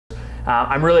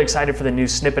I'm really excited for the new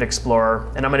Snippet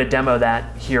Explorer, and I'm going to demo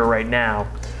that here right now.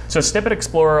 So Snippet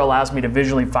Explorer allows me to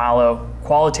visually follow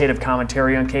qualitative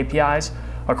commentary on KPIs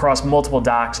across multiple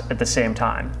docs at the same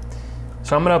time.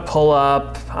 So I'm going to pull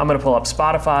up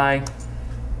Spotify,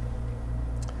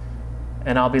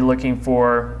 and I'll be looking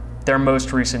for their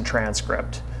most recent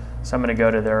transcript. So I'm going to go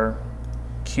to their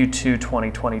Q2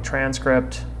 2020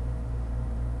 transcript.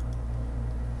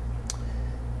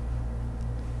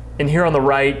 And here on the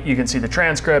right, you can see the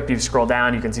transcript. You scroll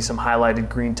down, you can see some highlighted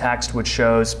green text, which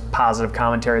shows positive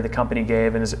commentary the company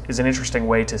gave, and is an interesting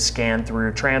way to scan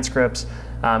through transcripts.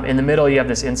 In the middle, you have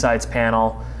this insights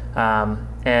panel,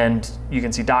 and you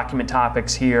can see document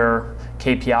topics here,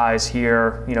 KPIs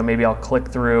here. Maybe I'll click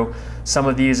through some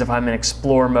of these if I'm in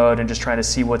Explore mode and just trying to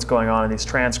see what's going on in these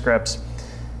transcripts.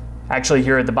 Actually,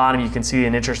 here at the bottom, you can see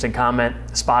an interesting comment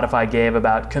Spotify gave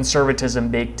about conservatism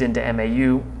baked into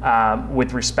MAU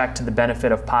with respect to the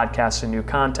benefit of podcasts and new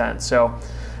content. So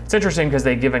it's interesting because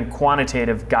they've given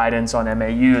quantitative guidance on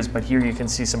MAUs, but here you can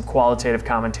see some qualitative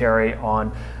commentary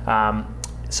on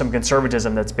some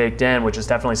conservatism that's baked in, which is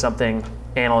definitely something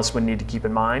analysts would need to keep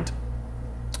in mind.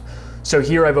 So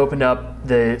here I've opened up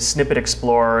the Snippet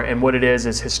Explorer, and what it is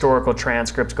historical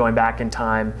transcripts going back in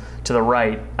time to the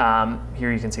right.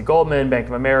 Here you can see Goldman, Bank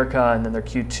of America, and then their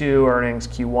Q2 earnings,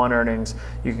 Q1 earnings.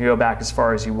 You can go back as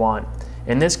far as you want.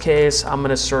 In this case, I'm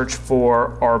going to search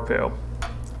for ARPU.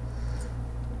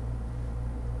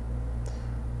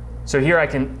 So here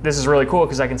this is really cool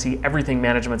because I can see everything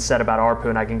management said about ARPU,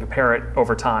 and I can compare it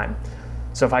over time.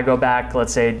 So if I go back,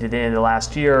 let's say to the end of the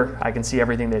last year, I can see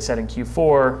everything they said in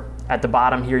Q4. At the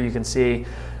bottom here, you can see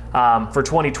for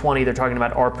 2020, they're talking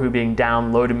about ARPU being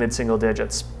down low to mid single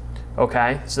digits.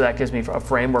 Okay, so that gives me a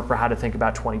framework for how to think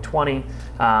about 2020.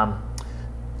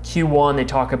 Q1, they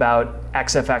talk about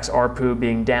XFX ARPU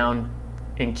being down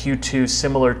in Q2,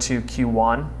 similar to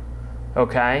Q1.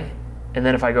 Okay, and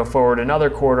then if I go forward another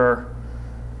quarter,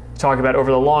 talk about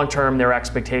over the long term, their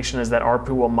expectation is that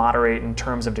ARPU will moderate in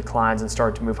terms of declines and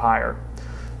start to move higher.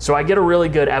 So I get a really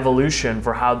good evolution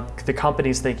for how the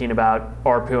company's thinking about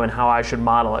ARPU and how I should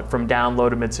model it, from down low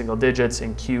to mid single digits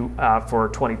in for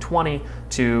 2020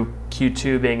 to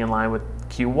Q2 being in line with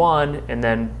Q1, and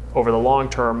then over the long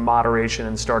term, moderation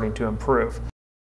and starting to improve.